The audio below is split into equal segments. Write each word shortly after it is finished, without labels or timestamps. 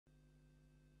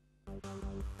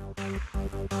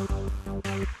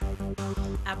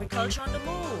Agriculture on the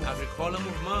move. Agricole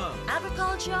mouvement.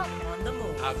 Agriculture on the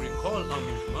move. Agricole en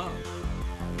mouvement.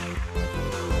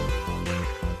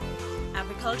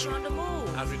 Agriculture on the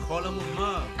move. Agricole en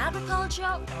mouvement. Agriculture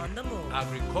on the move.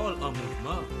 Agricole en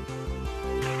mouvement.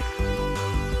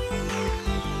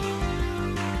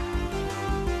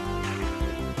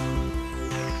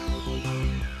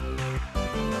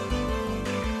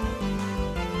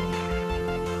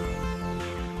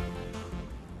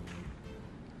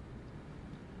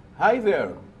 Hi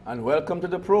there, and welcome to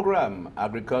the program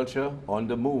Agriculture on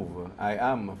the Move. I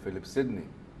am Phillip Sydney.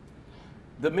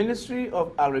 The Ministry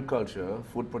of Agriculture,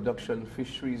 Food Production,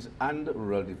 Fisheries and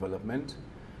Rural Development,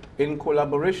 in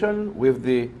collaboration with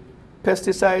the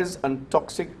Pesticides and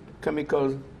Toxic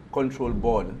Chemical Control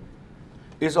Board,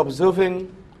 is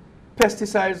observing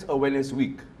Pesticides Awareness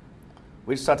Week,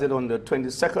 which started on the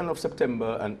 22nd of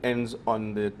September and ends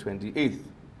on the 28th,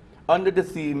 under the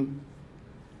theme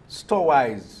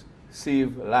Storewise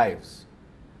Save Lives.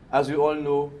 As we all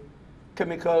know,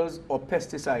 chemicals or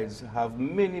pesticides have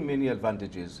many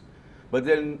advantages, but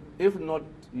then if not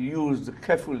used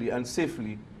carefully and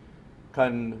safely,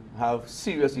 can have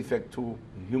serious effect to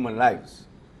human lives.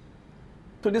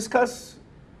 To discuss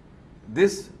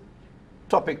this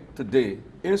topic today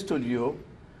in studio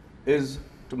is,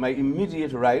 to my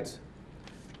immediate right,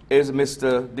 is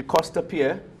Mr. Decosta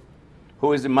Pierre,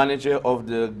 who is the manager of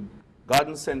the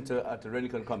Garden Center at the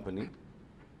Renican Company.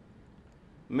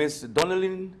 Ms.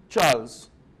 Donnalyn Charles,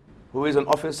 who is an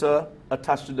officer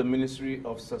attached to the Ministry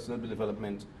of Sustainable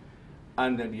Development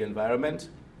and the Environment,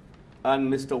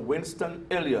 and Mr. Winston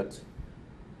Elliot,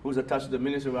 who is attached to the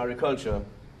Ministry of Agriculture,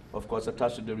 of course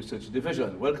attached to the Research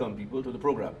Division. Welcome, people, to the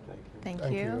program. Thank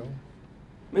you.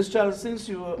 Ms. Charles, since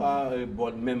you are a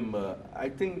board member, I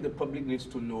think the public needs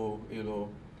to know,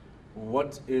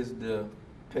 what is the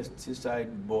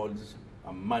Pesticide Board's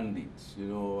mandate,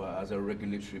 as a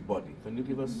regulatory body. Can you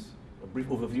give us a brief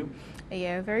overview?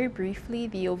 Yeah, very briefly,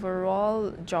 the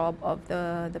overall job of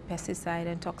the Pesticide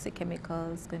and Toxic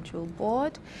Chemicals Control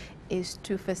Board is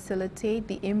to facilitate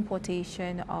the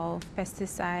importation of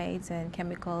pesticides and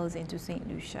chemicals into St.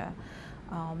 Lucia.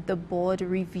 The board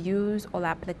reviews all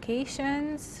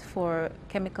applications for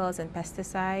chemicals and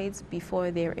pesticides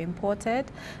before they're imported.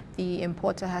 The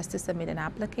importer has to submit an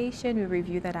application. We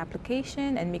review that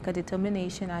application and make a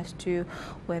determination as to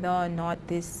whether or not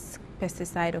this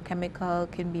pesticide or chemical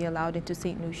can be allowed into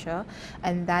St. Lucia,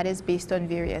 and that is based on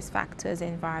various factors: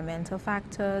 environmental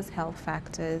factors, health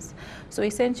factors. So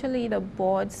essentially the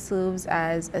board serves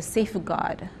as a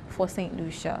safeguard for St.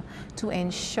 Lucia to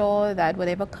ensure that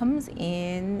whatever comes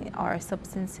in are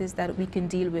substances that we can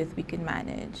deal with, we can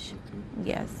manage. Okay.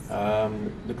 Yes.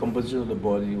 The composition of the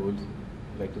board, you would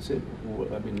like to say?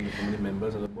 How many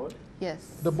members of the board?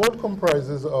 Yes. The board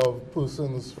comprises of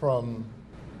persons from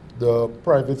the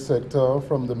private sector,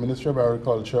 from the Ministry of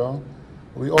Agriculture.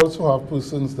 We also have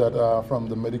persons that are from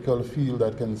the medical field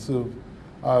that can serve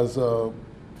as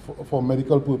for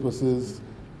medical purposes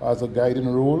as a guiding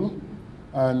role.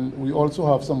 And we also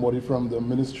have somebody from the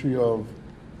Ministry of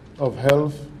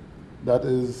Health that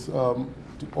is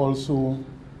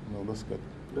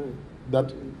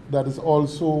that is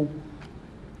also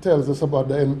tells us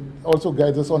about also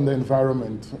guides us on the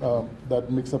environment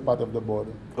that makes a part of the board.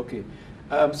 Okay.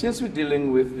 Since we're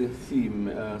dealing with the theme,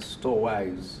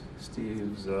 Storewise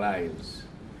Saves Lives,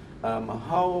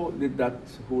 how did that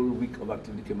whole week of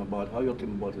activity come about? How you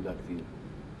came about with that theme?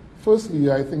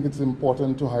 Firstly, I think it's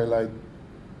important to highlight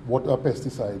what are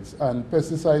pesticides. And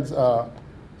pesticides are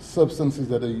substances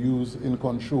that are used in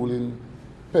controlling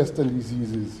pests and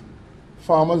diseases.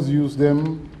 Farmers use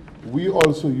them. We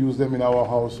also use them in our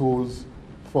households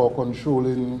for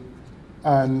controlling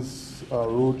ants,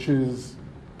 roaches,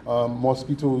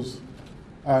 mosquitoes,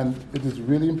 and it is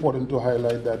really important to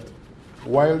highlight that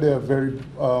while they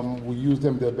are we use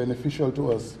them, they're beneficial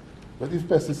to us, but if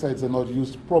pesticides are not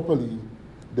used properly,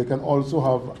 they can also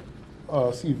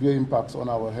have severe impacts on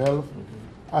our health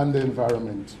and the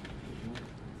environment.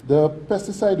 The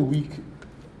Pesticide Week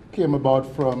came about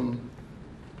from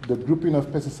the grouping of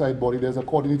pesticide body. There's a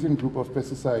coordinating group of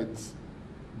pesticides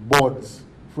boards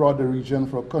throughout the region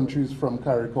for countries from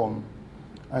CARICOM,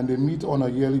 and they meet on a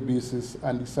yearly basis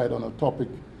and decide on a topic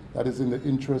that is in the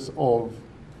interest of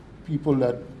people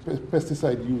that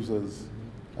pesticide users.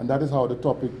 And that is how the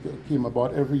topic came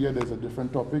about. Every year there's a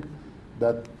different topic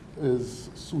that is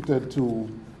suited to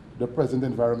the present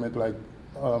environment. Like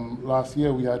last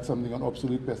year we had something on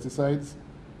obsolete pesticides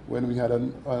when we had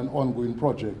an ongoing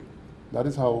project. That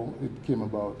is how it came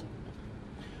about.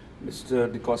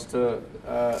 Mr. Decosta,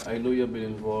 I know you've been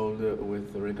involved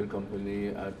with the record company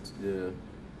at the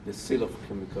sale of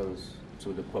chemicals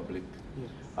to the public. Yes.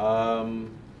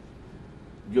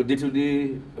 Your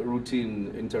day-to-day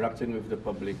routine, interacting with the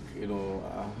public,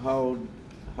 how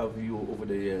have you, over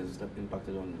the years, that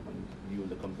impacted on you and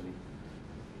the company?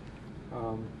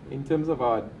 In terms of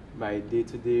my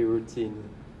day-to-day routine,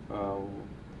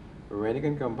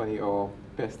 Renican Company or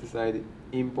pesticide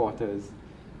importers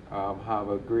have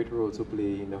a great role to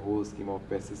play in the whole scheme of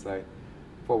pesticide.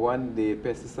 For one, the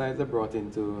pesticides are brought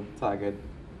in to target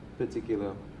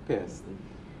particular pests.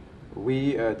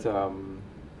 We at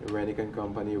Renican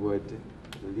Company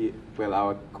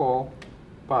our core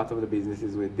part of the business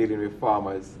is with dealing with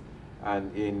farmers,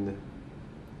 and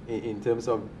in terms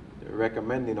of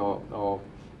recommending or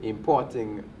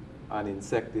importing an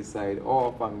insecticide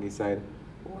or fungicide,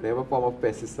 whatever form of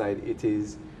pesticide it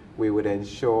is, we would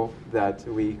ensure that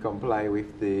we comply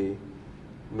with the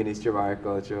Ministry of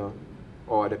Agriculture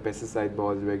or the Pesticide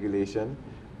Board's regulation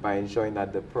by ensuring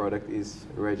that the product is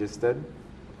registered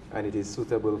and it is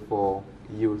suitable for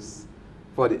use,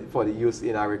 for the use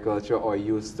in agriculture or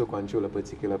use to control a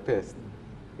particular pest.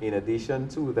 In addition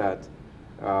to that,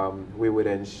 we would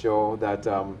ensure that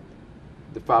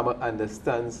the farmer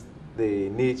understands the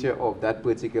nature of that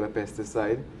particular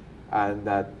pesticide, and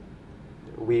that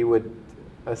we would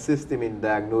assist him in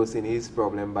diagnosing his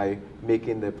problem by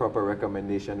making the proper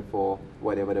recommendation for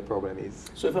whatever the problem is.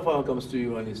 So if a farmer comes to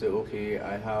you and he says, okay,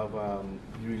 I have,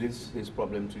 he relates his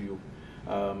problem to you,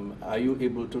 are you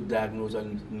able to diagnose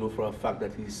and know for a fact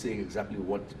that he's saying exactly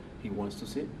what he wants to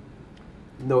say?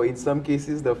 No, in some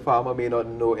cases the farmer may not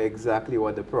know exactly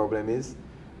what the problem is.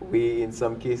 We, in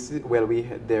some cases, well, we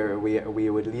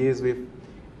would liaise with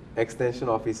extension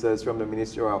officers from the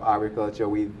Ministry of Agriculture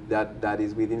that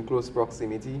is within close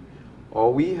proximity,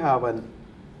 or we have an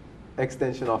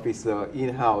extension officer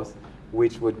in-house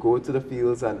which would go to the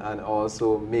fields and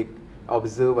also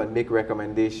observe and make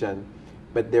recommendation.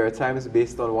 But there are times,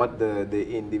 based on what the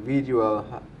individual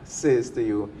says to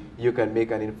you, you can make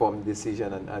an informed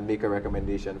decision and make a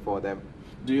recommendation for them.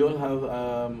 Do you all have,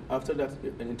 after that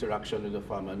interaction with the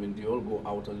farmer, do you all go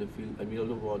out on the field? You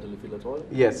all go out on the field at all?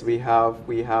 Yes, we have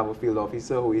a field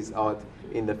officer who is out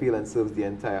in the field and serves the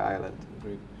entire island.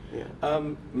 Great. Yeah.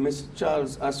 Mr.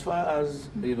 Charles, as far as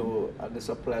the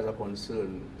suppliers are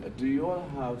concerned, do you all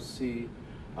have, say,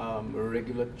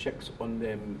 regular checks on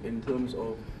them in terms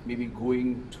of maybe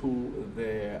going to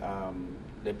their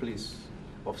place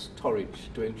of storage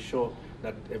to ensure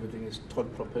that everything is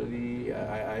stored properly?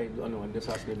 I don't know, I'm just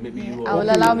asking, maybe you I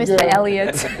will allow Mr.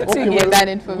 Elliot to give that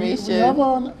information. We have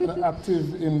an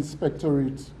active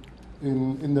inspectorate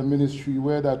in the ministry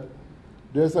where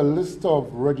there's a list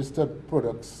of registered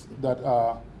products that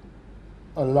are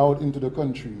allowed into the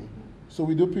country. So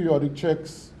we do periodic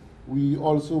checks. We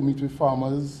also meet with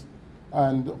farmers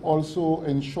and also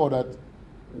ensure that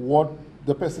what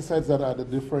the pesticides that are at the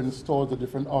different stores, the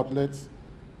different outlets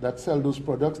that sell those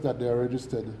products, that they are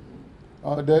registered.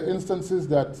 There are instances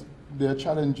that there are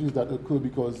challenges that occur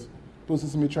because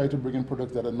persons may try to bring in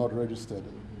products that are not registered.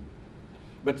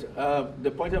 But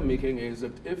the point I'm making is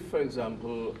that if, for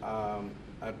example,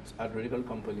 at Renican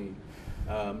Company,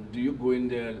 do you go in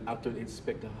there and actually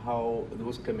inspect how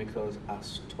those chemicals are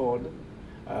stored,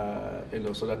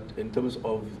 so that in terms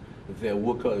of their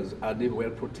workers, are they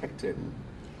well protected?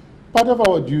 Part of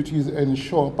our duties as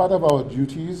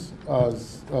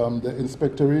the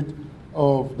inspectorate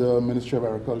of the Ministry of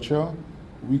Agriculture,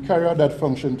 we carry out that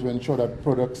function to ensure that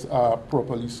products are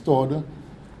properly stored.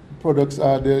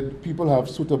 People have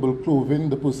suitable clothing,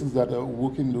 the persons that are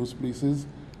working in those places.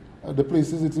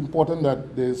 It's important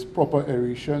that there's proper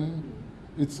aeration.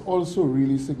 It's also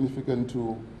really significant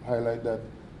to highlight that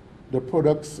the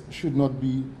products should not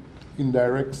be in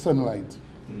direct sunlight.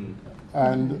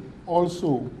 And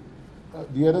also,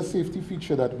 the other safety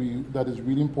feature that is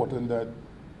really important, that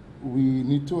we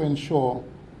need to ensure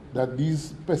that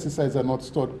these pesticides are not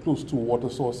stored close to water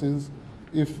sources.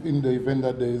 If in the event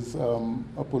that there is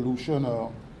a pollution,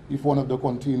 or if one of the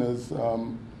containers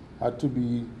had to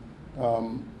be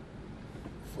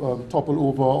toppled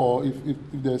over, or if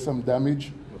there's some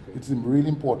damage, okay, it's really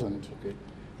important. Okay.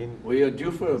 We are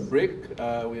due for a break.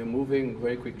 We are moving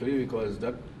very quickly because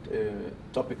that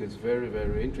topic is very,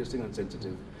 very interesting and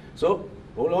sensitive. So,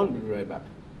 hold on, we'll be right back.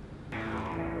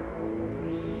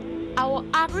 Our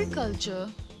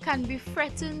agriculture can be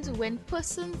threatened when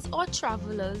persons or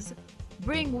travelers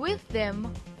bring with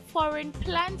them foreign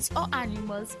plants or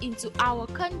animals into our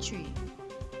country.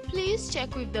 Please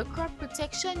check with the Crop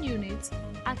Protection Unit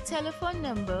at telephone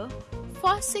number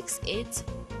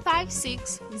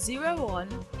 468-5601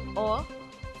 or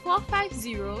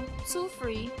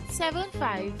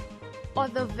 450-2375 or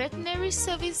the Veterinary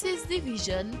Services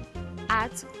Division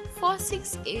at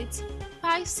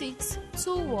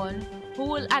 468-5621, who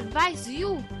will advise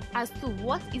you as to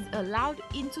what is allowed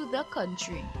into the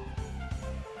country.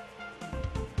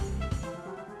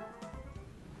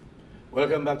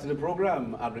 Welcome back to the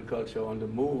program, Agriculture on the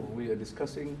Move. We are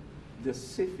discussing the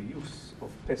safe use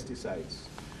of pesticides.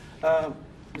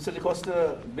 Mr.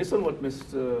 Decosta, based on what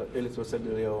Mr. Elliot said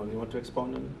earlier on, you want to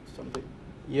expound on something?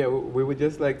 Yeah, we would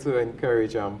just like to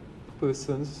encourage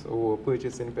persons who are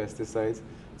purchasing pesticides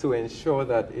to ensure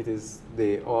that it is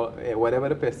whatever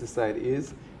the pesticide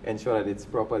is, ensure that it's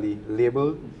properly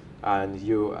labeled and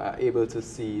you are able to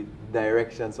see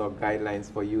directions or guidelines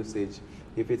for usage.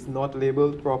 If it's not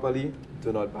labeled properly,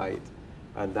 do not buy it,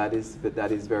 and that is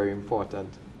very important.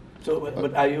 So,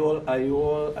 but are you all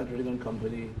a Donnalyn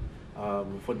company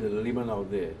for the layman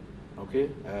out there? Okay,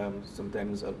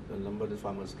 sometimes a number of the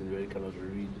farmers cannot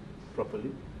read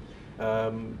properly.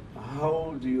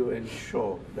 How do you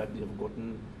ensure that you have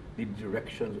gotten the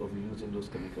directions of using those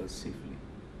chemicals safely?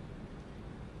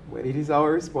 Well, it is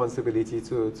our responsibility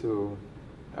to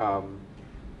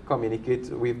communicate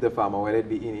with the farmer, whether it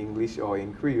be in English or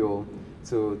in Creole,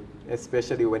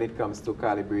 especially when it comes to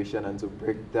calibration and to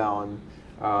break down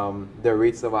the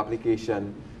rates of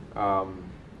application. A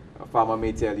farmer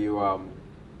may tell you a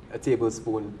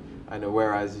tablespoon, and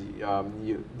whereas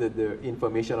the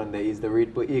information on there is the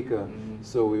rate per acre.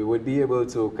 So we would be able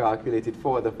to calculate it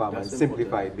for the farmer and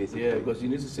simplify it basically. Yeah, because you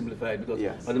need to simplify it, because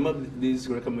yes, a number of these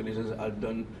recommendations are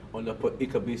done on a per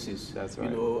acre basis. That's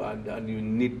right. You know, and you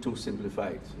need to simplify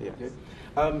it. Yes. Okay?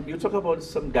 You talked about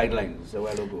some guidelines a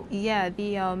while ago. Yeah,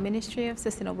 the Ministry of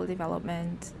Sustainable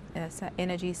Development,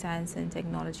 Energy, Science and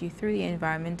Technology through the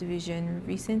Environment Division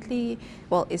recently,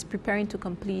 is preparing to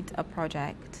complete a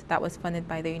project that was funded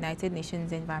by the United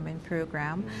Nations Environment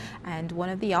Program. And one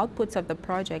of the outputs of the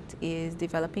project is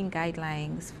developing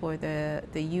guidelines for the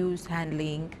use,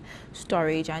 handling,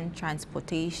 storage and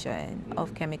transportation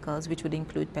of chemicals, which would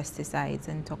include pesticides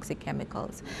and toxic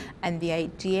chemicals. And the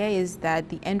idea is that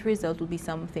the end result will be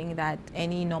something that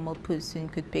any normal person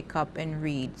could pick up and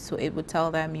read. So it would tell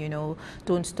them, you know,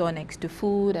 don't store next to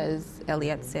food, as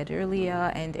Elliot said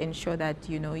earlier, and ensure that,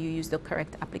 you know, you use the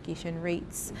correct application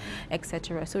rates,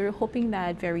 etc. So we're hoping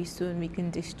that very soon we can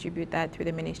distribute that through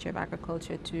the Ministry of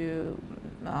Agriculture to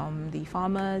the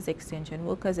farmers, extension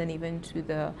workers, and even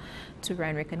to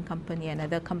Renwick and Company and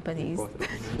other companies,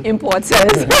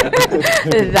 importers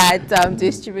that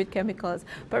distribute chemicals.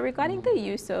 But regarding the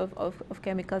use of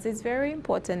chemicals, it's very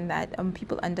important that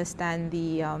people understand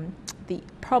the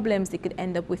problems they could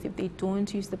end up with if they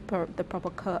don't use the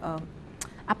proper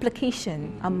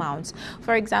application amounts.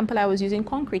 For example, I was using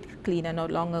concrete cleaner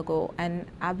not long ago, and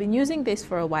I've been using this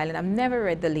for a while, and I've never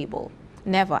read the label.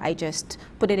 Never. I just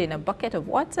put it in a bucket of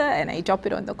water and I drop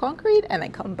it on the concrete and I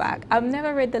come back. I've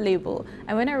never read the label.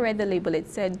 And when I read the label, it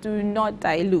said, do not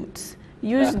dilute.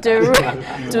 Use do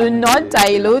not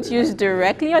dilute. Use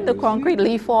directly on the concrete,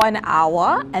 leave for an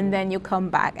hour, and then you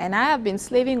come back. And I have been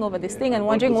slaving over this thing and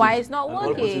wondering why it's not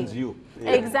working. You.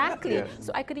 Yeah. Exactly. Yes.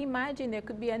 So I could imagine there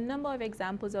could be a number of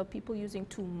examples of people using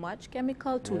too much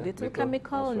chemical, too little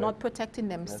chemical, not protecting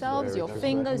themselves, your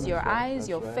fingers, your eyes,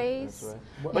 your face.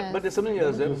 But there's something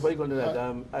else. Before you go into that,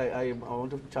 I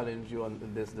want to challenge you on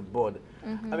this, the board.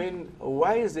 I mean,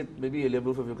 why is it, maybe a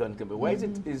level for you can come, why is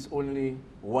it is only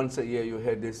once a year you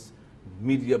hear this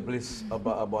media bliss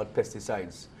about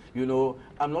pesticides? You know,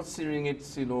 I'm not seeing it,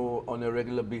 you know, on a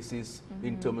regular basis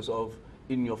in terms of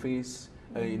in your face,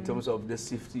 in terms of the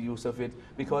safety use of it,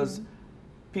 because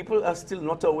people are still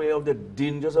not aware of the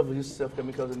dangers of use of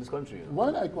chemicals in this country. You know?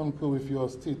 While I concur with your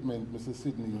statement, Mr.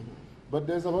 Sidney, but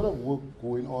there's a lot of work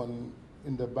going on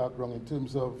in the background in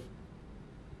terms of,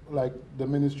 like, the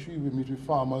ministry. We meet with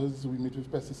farmers, we meet with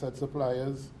pesticide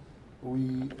suppliers,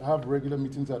 we have regular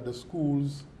meetings at the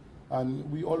schools, and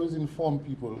we always inform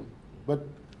people. But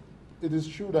it is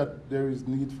true that there is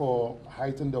need for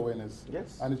heightened awareness.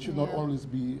 Yes. And it should not always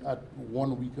be at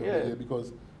 1 week of the year,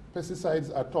 because pesticides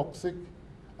are toxic,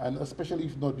 and especially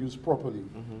if not used properly.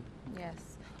 Yes.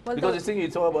 Well, because the thing you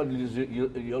talk about is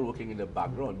you're working in the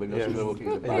background, but you're still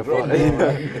working in the Yes. background.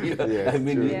 I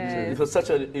mean, Yes. for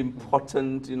such an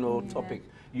important, you know, topic,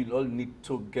 you all need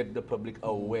to get the public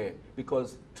aware.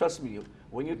 Because trust me,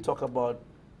 when you talk about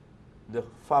the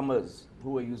farmers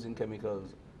who are using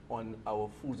chemicals on our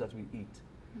foods that we eat,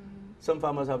 some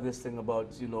farmers have this thing about,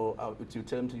 you know, you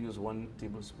tell them to use 1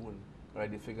 tablespoon, right?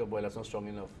 They figure, boy, that's not strong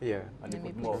enough. Yeah. And they Then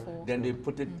put they more. put 4. Then they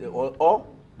put it, or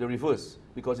the reverse,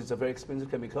 because it's a very expensive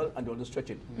chemical and they want to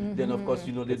stretch it. Then of course,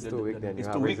 you know, It's too weak, then you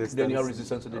have then you have resistance.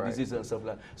 resistance to the Right. disease and stuff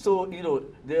like that. So, you know,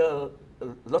 there are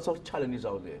lots of challenges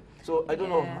out there. So I don't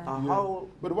know how...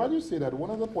 But while you say that,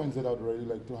 one of the points that I'd really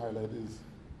like to highlight is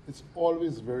it's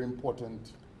always very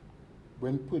important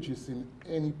when purchasing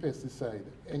any pesticide,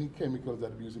 any chemicals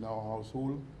that we use in our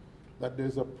household, that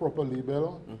there's a proper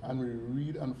label and we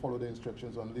read and follow the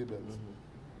instructions on labels.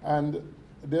 And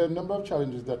there are a number of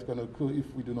challenges that can occur if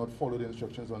we do not follow the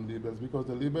instructions on labels, because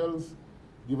the labels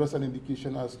give us an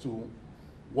indication as to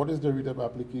what is the rate of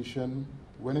application,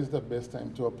 when is the best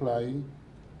time to apply,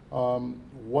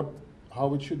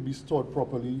 how it should be stored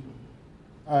properly,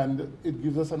 and it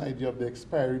gives us an idea of the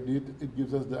expiry date, it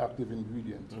gives us the active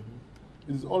ingredient.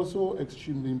 It is also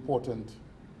extremely important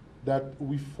that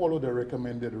we follow the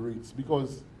recommended rates,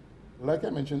 because like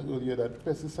I mentioned earlier, that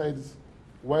pesticides,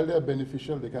 while they're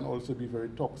beneficial, they can also be very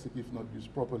toxic if not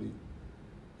used properly.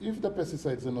 If the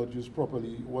pesticides are not used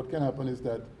properly, what can happen is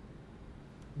that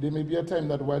there may be a time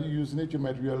that while you're using it, you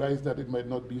might realize that it might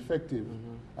not be effective.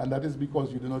 And that is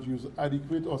because you do not use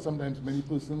adequate, or sometimes many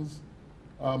persons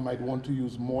might want to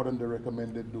use more than the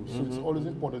recommended dose. So it's always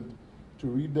important to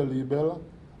read the label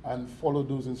and follow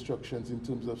those instructions in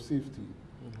terms of safety.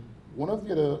 One of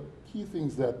the other key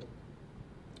things that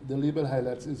the label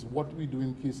highlights is what we do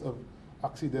in case of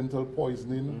accidental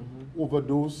poisoning,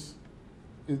 overdose.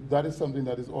 That is something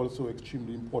that is also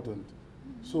extremely important.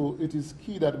 So it is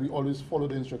key that we always follow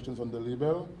the instructions on the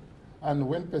label, and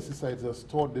when pesticides are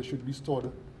stored, they should be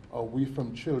stored away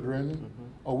from children,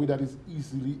 away that is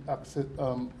easily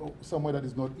somewhere that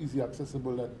is not easily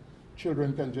accessible, that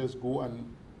children can just go and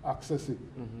access it.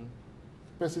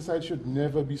 Pesticides should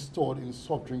never be stored in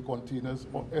soft drink containers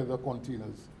or other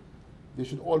containers. They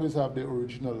should always have the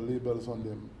original labels on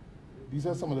them. These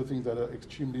are some of the things that are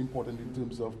extremely important in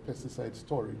terms of pesticide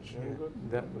storage.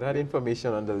 That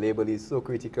information on the label is so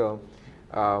critical,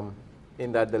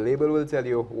 in that the label will tell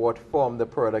you what form the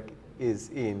product is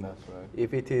in. That's right.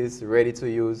 If it is ready to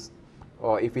use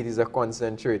or if it is a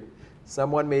concentrate.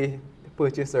 Someone may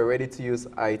purchase a ready-to-use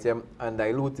item and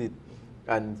dilute it,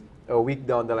 and a week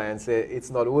down the line say it's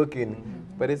not working,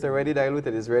 but it's already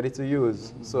diluted, it's ready to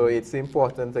use. So it's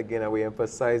important, again, and we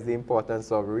emphasize the importance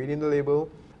of reading the label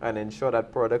and ensure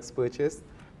that products purchased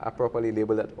are properly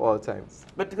labeled at all times.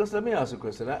 But because let me ask you a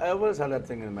question. I always had that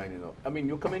thing in mind, you know. I mean,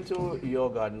 you come into your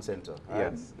garden center,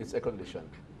 right? Yes. It's air-conditioned,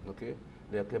 okay?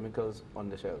 There are chemicals on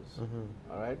the shelves,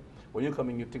 all right? When you come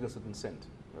in, you take a certain scent,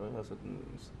 you know, a certain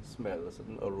smell, a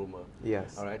certain aroma.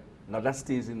 Yes. All right? Now that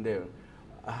stays in there.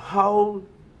 How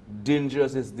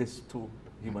dangerous is this to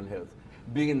human health,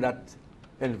 being in that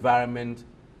environment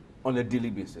on a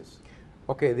daily basis?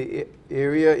 Okay, the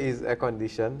area is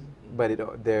air-conditioned,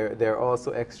 but there are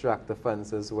also extractor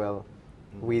fans as well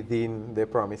within the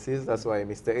premises. That's why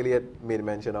Mr. Elliot made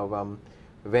mention of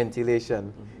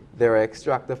ventilation. There are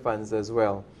extractor fans as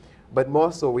well. But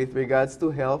more so with regards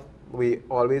to health, we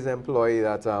always employ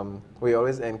that, we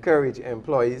always encourage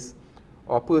employees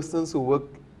or persons who work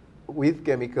with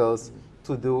chemicals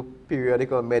to do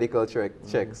periodical medical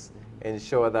checks.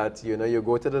 Ensure that you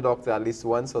go to the doctor at least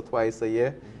once or twice a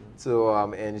year to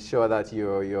ensure that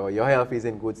your health is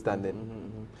in good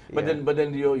standing. But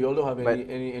then you don't have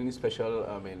any special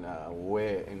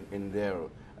wear in there.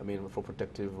 I mean, for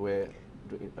protective wear.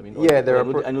 I mean,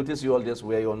 I notice you all just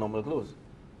wear your normal clothes.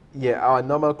 Yeah, our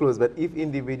normal clothes. But if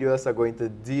individuals are going to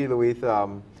deal with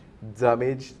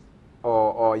damage,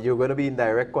 or you're going to be in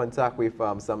direct contact with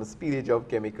some spillage of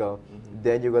chemical,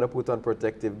 then you're going to put on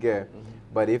protective gear.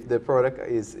 But if the product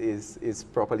is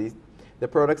properly, the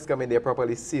products come in, they're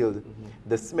properly sealed.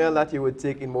 The smell that you would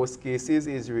take in most cases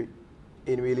is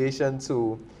in relation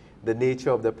to the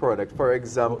nature of the product. For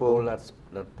example, that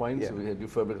point, we had due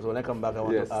for a break. So when I come back, I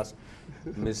want to ask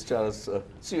Ms. Charles a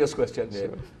serious question there.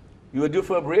 You are due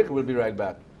for a break. We'll be right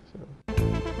back.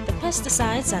 The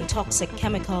Pesticides and Toxic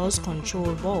Chemicals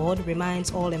Control Board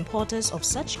reminds all importers of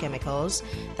such chemicals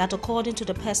that according to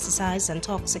the Pesticides and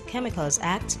Toxic Chemicals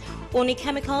Act, only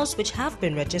chemicals which have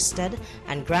been registered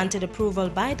and granted approval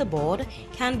by the board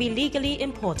can be legally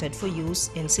imported for use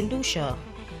in St. Lucia.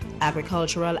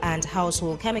 Agricultural and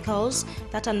household chemicals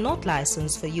that are not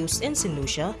licensed for use in St.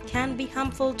 Lucia can be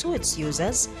harmful to its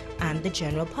users and the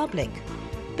general public.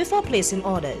 Before placing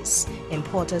orders,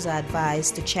 importers are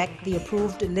advised to check the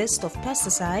approved list of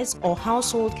pesticides or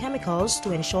household chemicals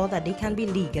to ensure that they can be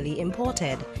legally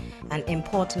imported. An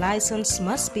import license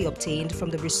must be obtained from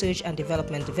the Research and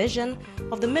Development Division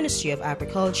of the Ministry of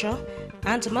Agriculture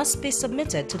and must be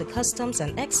submitted to the Customs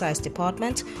and Excise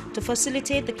Department to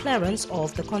facilitate the clearance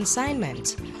of the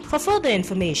consignment. For further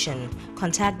information,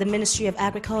 contact the Ministry of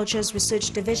Agriculture's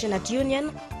Research Division at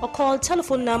Union or call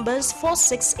telephone numbers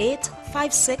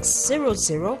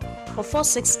 468-5600 or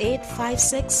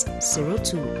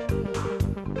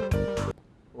 468-5602.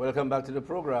 Welcome back to the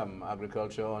program,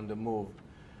 Agriculture on the Move.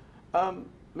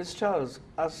 Ms. Charles,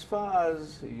 as far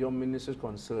as your ministry is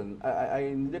concerned,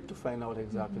 I need to find out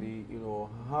exactly,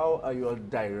 how are you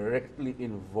directly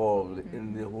involved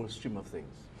in the whole stream of things?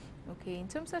 Okay, in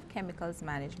terms of chemicals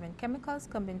management, chemicals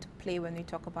come into play when we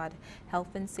talk about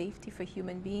health and safety for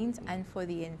human beings and for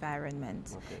the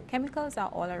environment. Okay. Chemicals are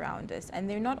all around us, and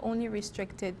they're not only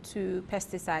restricted to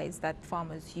pesticides that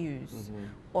farmers use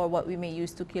or what we may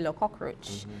use to kill a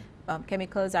cockroach.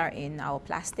 Chemicals are in our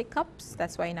plastic cups.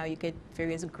 That's why now you get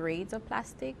various grades of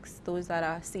plastics, those that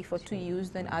are safer to use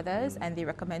than others, and they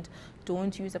recommend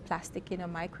don't use a plastic in a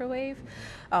microwave.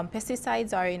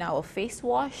 Pesticides are in our face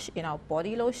wash, in our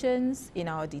body lotions, in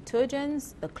our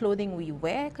detergents. The clothing we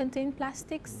wear contain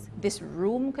plastics. This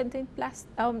room contain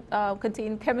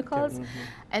chemicals,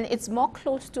 and it's more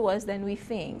close to us than we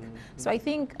think. So I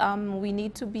think we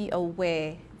need to be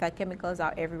aware that chemicals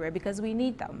are everywhere because we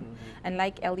need them. And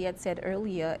like Elliot said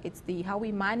earlier, it's how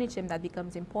we manage them that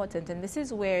becomes important. And this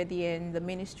is where the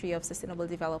Ministry of Sustainable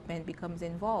Development becomes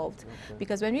involved.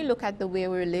 Because when we look at the way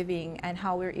we're living and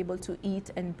how we're able to eat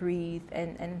and breathe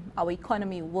and our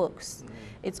economy works,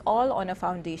 it's all on a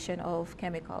foundation of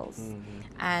chemicals.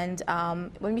 And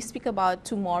when we speak about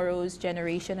tomorrow's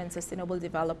generation and sustainable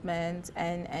development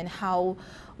and how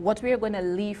what we're going to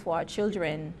leave for our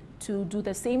children to do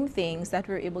the same things that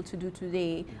we're able to do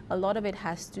today, a lot of it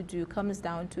comes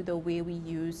down to the way we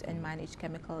use and manage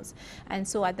chemicals. And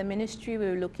so at the ministry,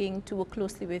 we're looking to work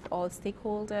closely with all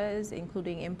stakeholders,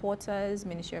 including importers,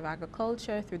 Ministry of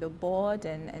Agriculture, through the board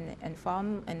and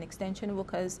farm and extension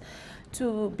workers,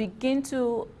 to begin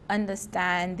to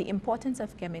understand the importance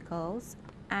of chemicals.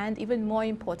 And even more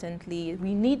importantly,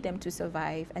 we need them to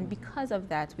survive. And because of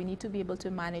that, we need to be able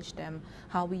to manage them,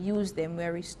 how we use them,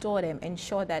 where we store them,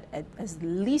 ensure that as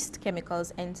least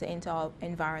chemicals enter into our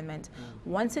environment.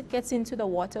 Once it gets into the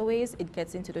waterways, it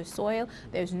gets into the soil,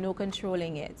 there's no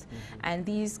controlling it. And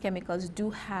these chemicals do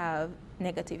have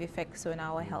negative effects on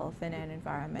our health and our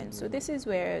environment. So this is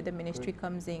where the ministry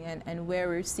comes in and where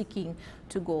we're seeking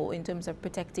to go in terms of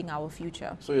protecting our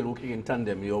future. So you're looking in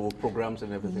tandem, your programs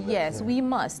and everything? Yes, we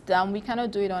must. We cannot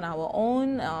do it on our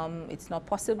own. It's not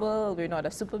possible. We're not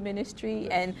a super ministry.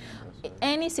 And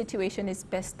any situation is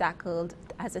best tackled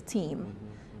as a team.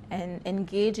 And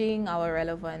engaging our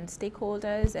relevant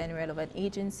stakeholders and relevant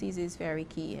agencies is very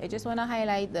key. I just want to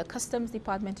highlight the Customs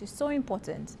Department is so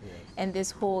important in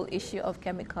this whole issue of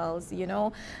chemicals.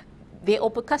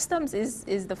 Customs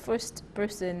is the first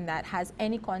person that has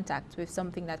any contact with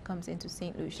something that comes into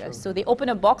St. Lucia. Sure. So they open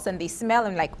a box and they smell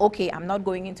and like, okay, I'm not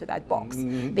going into that box.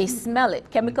 They smell it.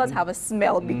 Chemicals have a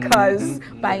smell because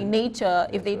by nature,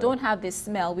 if they don't have this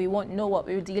smell, we won't know what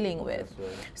we're dealing with.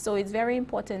 So it's very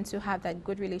important to have that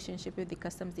good relationship with the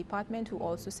Customs Department, who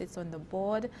also sits on the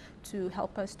board to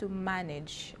help us to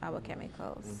manage our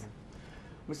chemicals.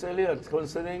 Mr. Elliot,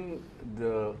 concerning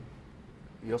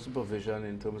your supervision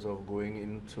in terms of going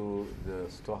into the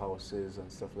storehouses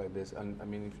and stuff like this, and I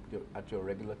mean, if you're at your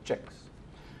regular checks,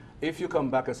 if you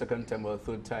come back a second time or a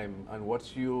third time, and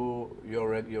what's your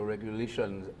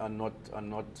regulations are not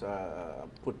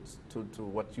put to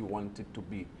what you want it to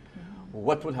be,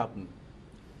 what will happen?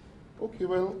 Okay,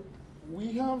 well,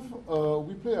 we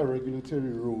play a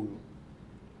regulatory role,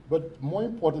 but more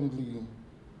importantly,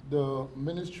 the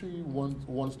ministry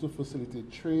wants to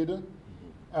facilitate trade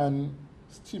and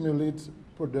stimulate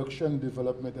production,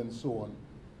 development, and so on.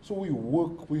 So we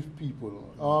work with people.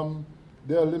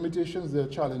 There are limitations, there are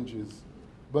challenges,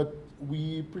 but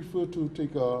we prefer to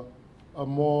take a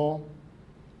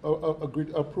great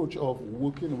approach of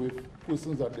working with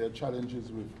persons that there are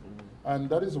challenges with. And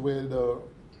that is where the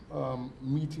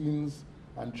meetings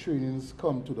and trainings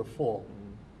come to the fore.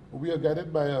 We are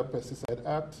guided by a Pesticide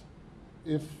Act.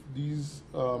 If these,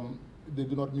 they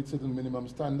do not meet certain minimum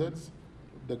standards,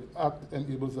 the Act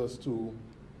enables us to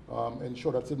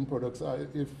ensure that certain products are,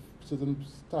 if certain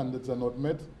standards are not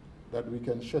met, that we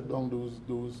can shut down those.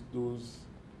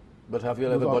 But have you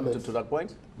ever gotten to that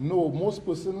point? No, most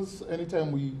persons,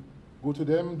 anytime we go to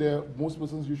them, most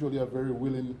persons usually are very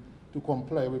willing to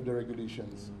comply with the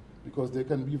regulations. because there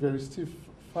can be very stiff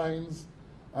fines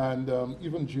and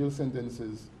even jail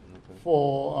sentences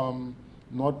for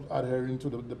not adhering to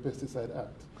the Pesticide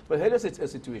Act. But here's a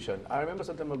situation. I remember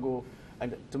some time ago,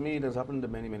 and to me it has happened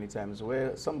many, many times,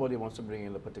 where somebody wants to bring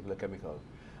in a particular chemical,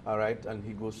 all right, and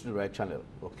he goes to the right channel,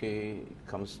 okay,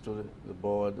 comes to the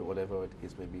board, whatever it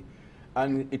is maybe,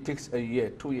 and it takes a year,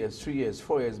 2 years, 3 years,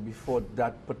 4 years before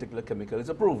that particular chemical is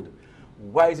approved.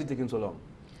 Why is it taking so long?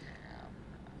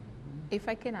 If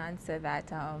I can answer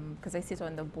that, because I sit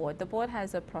on the board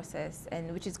has a process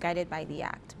and which is guided by the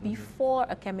Act. Before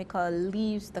a chemical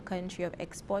leaves the country of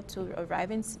export to arrive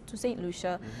to St.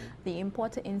 Lucia, the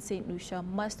importer in St. Lucia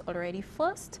must already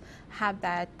first have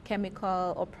that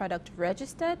chemical or product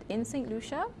registered in St.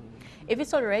 Lucia. If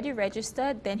it's already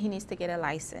registered, then he needs to get a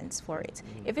license for it.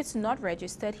 If it's not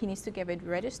registered, he needs to get it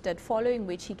registered, following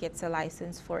which he gets a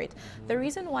license for it. The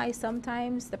reason why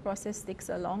sometimes the process takes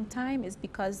a long time is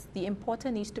because the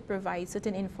importer needs to provide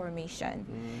certain information.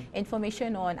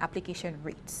 Information on application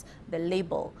rates, the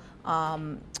label,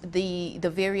 the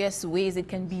various ways it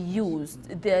can be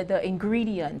used, the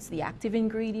ingredients, the active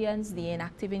ingredients, the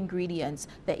inactive ingredients,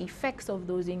 the effects of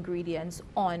those ingredients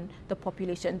on the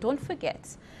population. Don't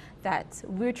forget that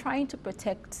we're trying to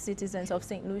protect citizens of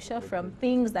St. Lucia from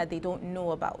things that they don't know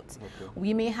about.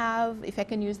 We may have, if I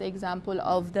can use the example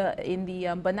of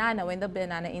banana, when the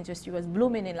banana industry was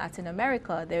blooming in Latin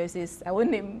America, there's this, I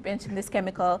wouldn't even mention this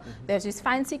chemical, there's this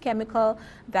fancy chemical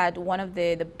that one of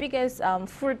the biggest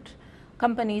fruit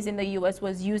companies in the US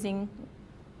was using.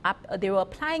 They were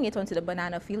applying it onto the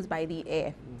banana fields by the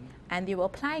air. And they were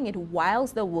applying it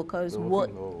whilst the workers were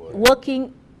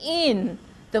working in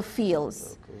the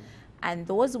fields. And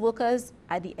those workers,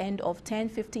 at the end of 10,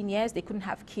 15 years, they couldn't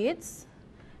have kids.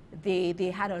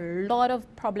 They had a lot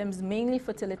of problems, mainly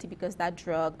fertility, because that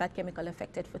drug, that chemical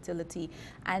affected fertility.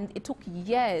 And it took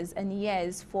years and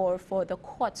years for the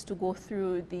courts to go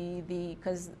through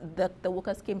because the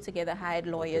workers came together, hired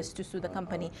lawyers to sue the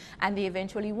company, and they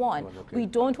eventually won. We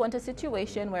don't want a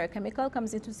situation where a chemical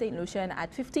comes into St. Lucia and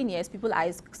at 15 years, people's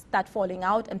eyes start falling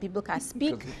out and people can't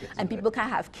speak and people can't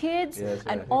have kids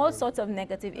and all sorts of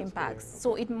negative impacts.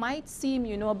 So it might seem,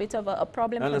 a bit of a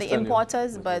problem for the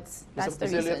importers, but that's the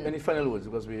reason. Any final words?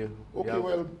 Because we have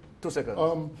well, 2 seconds.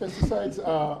 Pesticides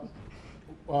are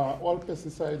all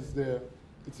pesticides there.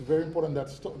 It's very important that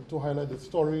to highlight that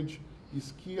storage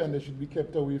is key, and they should be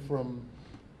kept away from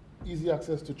easy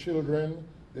access to children.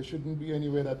 There shouldn't be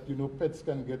anywhere that pets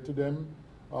can get to them.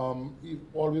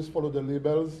 Always follow the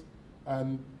labels,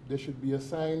 and there should be a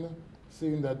sign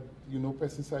saying that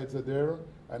pesticides are there,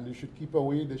 and you should keep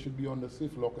away. They should be under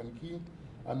safe lock and key,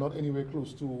 and not anywhere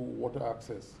close to water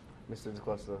access. Mr.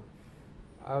 Decosta.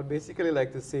 I would basically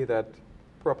like to say that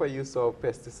proper use of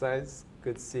pesticides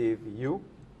could save you,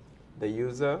 the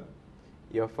user,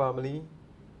 your family,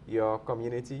 your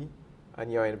community, and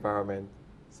your environment.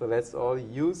 So let's all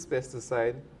use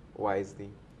pesticide wisely.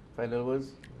 Final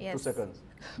words? Yes. 2 seconds.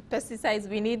 Pesticides,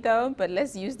 we need them, but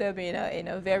let's use them in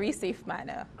a very safe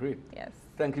manner. Great. Yes.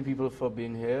 Thank you, people, for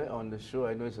being here on the show.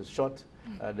 I know it's a short.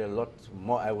 There are a lot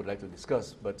more I would like to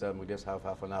discuss, but we just have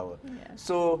half an hour.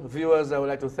 So, viewers, I would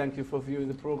like to thank you for viewing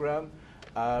the program.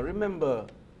 Remember,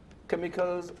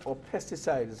 chemicals or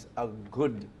pesticides are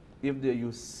good if they're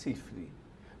used safely.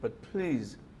 But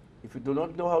please, if you do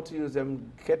not know how to use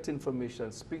them, get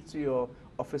information. Speak to your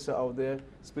officer out there.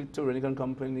 Speak to Renican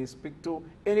companies. Speak to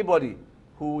anybody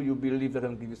who you believe that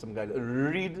can give you some guidance.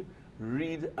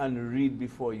 Read and read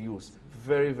before use.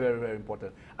 Very, very, very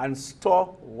important. And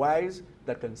store wise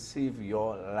that can save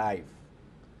your life.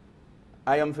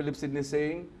 I am Phillip Sidney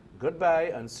saying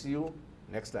goodbye and see you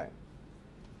next time.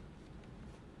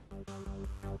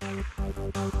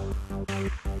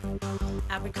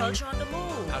 Agriculture on the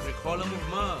move. Agricole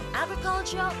mouvement.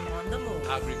 Agriculture on the move.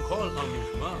 Agricole en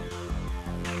mouvement.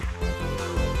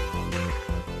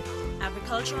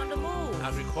 Agriculture on the move.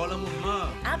 Agricole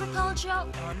mouvement. Agriculture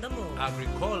on the move.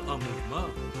 Agricole en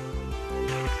mouvement.